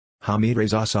Hamid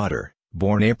Reza Sadr,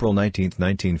 born April 19,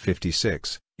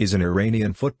 1956, is an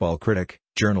Iranian football critic,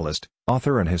 journalist,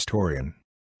 author and historian.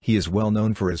 He is well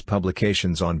known for his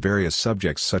publications on various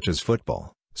subjects such as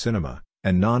football, cinema,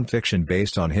 and non-fiction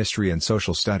based on history and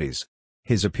social studies.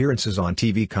 His appearances on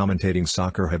TV commentating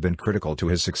soccer have been critical to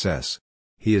his success.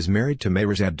 He is married to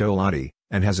Mehrezad Dolati,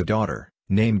 and has a daughter,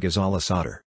 named Ghazala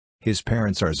Sadr. His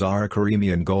parents are Zahra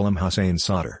Karimi and Gholam Hossein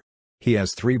Sadr. He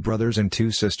has 3 brothers and 2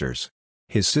 sisters.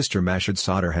 His sister Mashhad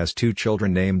Sadr has 2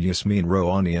 children named Yasmin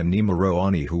Rouhani and Nima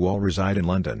Rouhani who all reside in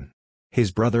London.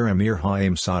 His brother Amir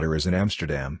Haim Sadr is in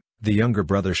Amsterdam. The younger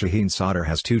brother Shaheen Sadr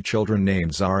has 2 children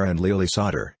named Zahra and Lily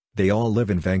Sadr. They all live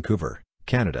in Vancouver,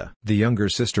 Canada. The younger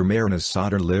sister Marinaz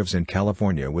Sadr lives in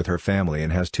California with her family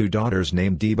and has 2 daughters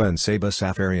named Deba and Saba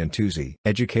Safarian Tuzi.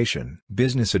 Education: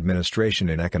 Business Administration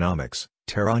and Economics,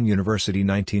 Tehran University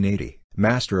 1980.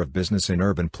 Master of Business in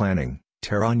Urban Planning,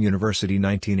 Tehran University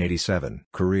 1987.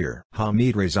 Career: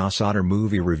 Hamid Reza Sadr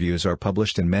movie reviews are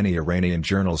published in many Iranian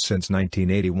journals since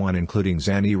 1981 including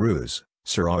Zan-e-Rouz,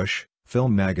 Siraj,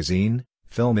 Film Magazine,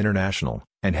 Film International,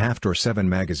 and Haftar 7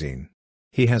 magazine.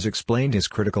 He has explained his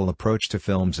critical approach to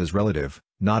films as relative,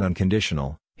 not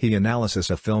unconditional. He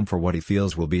analyses a film for what he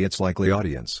feels will be its likely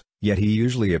audience, yet he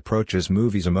usually approaches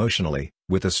movies emotionally,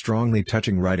 with a strongly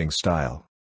touching writing style.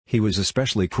 He was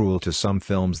especially cruel to some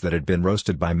films that had been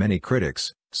roasted by many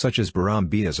critics, such as Bahram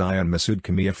Biazai and Masoud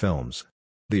Kamiya films.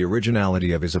 The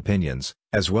originality of his opinions,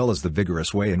 as well as the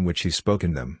vigorous way in which he spoke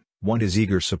in them, won his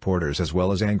eager supporters as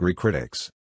well as angry critics.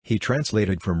 He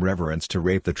translated From Reverence to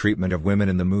Rape the treatment of women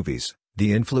in the movies,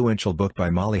 the influential book by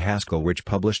Molly Haskell which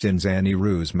published in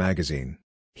Zan-e-Rouz magazine.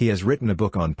 He has written a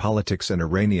book on politics and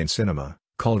Iranian cinema,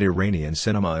 called Iranian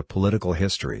Cinema: A Political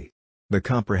History. The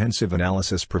comprehensive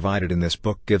analysis provided in this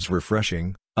book gives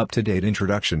refreshing, up-to-date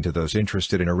introduction to those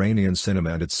interested in Iranian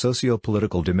cinema and its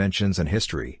socio-political dimensions and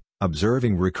history,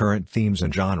 observing recurrent themes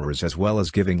and genres as well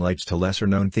as giving light to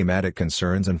lesser-known thematic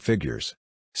concerns and figures.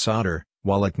 Sadr,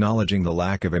 while acknowledging the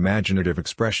lack of imaginative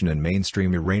expression in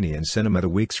mainstream Iranian cinema, the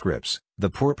weak scripts,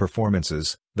 the poor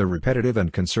performances, the repetitive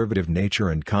and conservative nature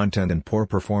and content and poor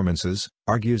performances,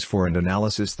 argues for and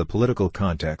analyses the political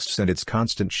contexts and its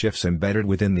constant shifts embedded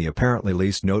within the apparently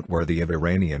least noteworthy of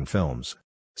Iranian films.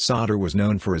 Sadr was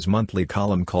known for his monthly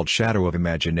column called Shadow of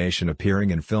Imagination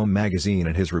appearing in Film Magazine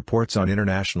and his reports on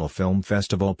International Film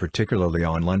Festival, particularly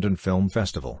on London Film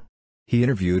Festival. He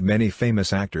interviewed many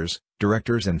famous actors,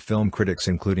 directors and film critics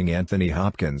including Anthony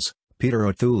Hopkins, Peter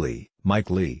O'Toole, Mike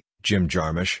Leigh, Jim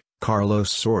Jarmusch,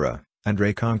 Carlos Saura,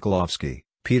 Andrei Konchalovsky,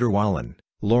 Peter Wallen,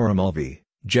 Laura Mulvey,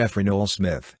 Jeffrey Noel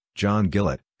Smith, John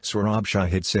Gillett, Sohrab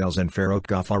Shahid Sales and Farouk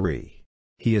Ghaffari.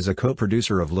 He is a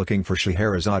co-producer of Looking for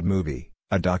Scheherazade movie,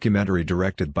 a documentary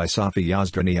directed by Safi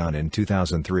Yazdanian in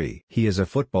 2003. He is a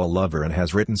football lover and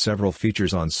has written several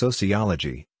features on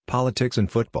sociology, politics and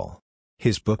football.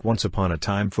 His book Once Upon a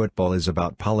Time Football is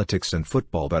about politics and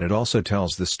football, but it also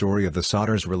tells the story of the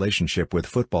Sadr's relationship with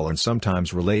football and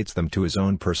sometimes relates them to his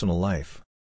own personal life.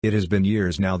 It has been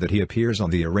years now that he appears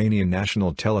on the Iranian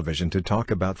national television to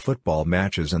talk about football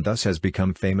matches and thus has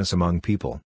become famous among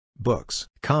people. Books: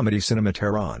 Comedy Cinema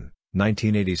Tehran,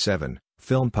 1987,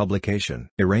 film publication.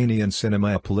 Iranian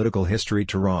Cinema: A Political History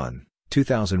Tehran,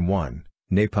 2001,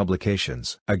 Ney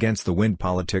Publications. Against the Wind: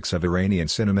 Politics of Iranian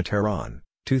Cinema Tehran,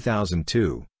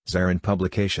 2002, Zarin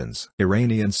Publications.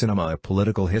 Iranian Cinema: A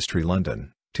Political History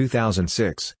London,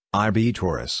 2006, IB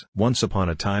Taurus. Once Upon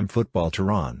a Time Football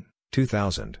Tehran,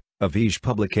 2000, Avij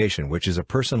Publication, which is a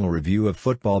personal review of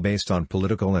football based on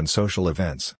political and social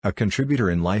events. A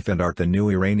contributor in Life and Art: The New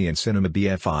Iranian Cinema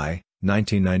BFI,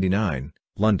 1999,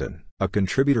 London. A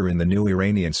contributor in The New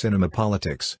Iranian Cinema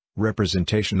Politics,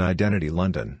 Representation Identity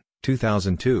London,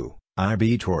 2002,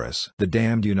 IB Taurus. The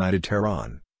Damned United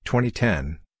Tehran,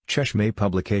 2010, Cheshmeh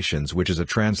Publications, which is a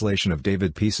translation of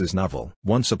David Peace's novel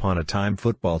Once Upon a Time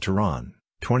Football Tehran,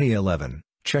 2011,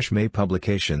 Cheshmeh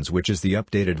Publications, which is the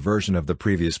updated version of the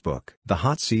previous book. The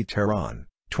Hot Seat Tehran,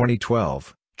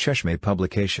 2012, Cheshmeh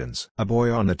Publications. A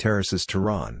Boy on the Terraces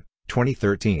Tehran,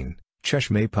 2013,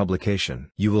 Cheshmeh Publication.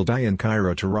 You Will Die in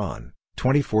Cairo Tehran,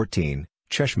 2014,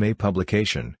 Cheshmeh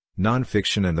Publication,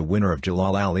 Non-Fiction and the winner of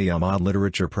Jalal Ali Ahmad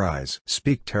Literature Prize.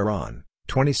 Speak Tehran,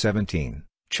 2017.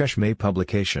 Cheshmeh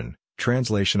Publication,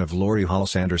 translation of Laurie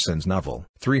Halse Anderson's novel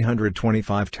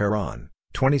 325 Tehran,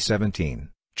 2017,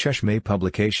 Cheshmeh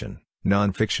Publication,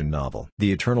 non-fiction novel.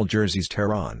 The Eternal Jerseys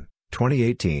Tehran,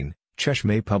 2018,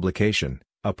 Cheshmeh Publication,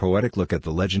 a poetic look at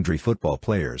the legendary football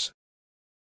players.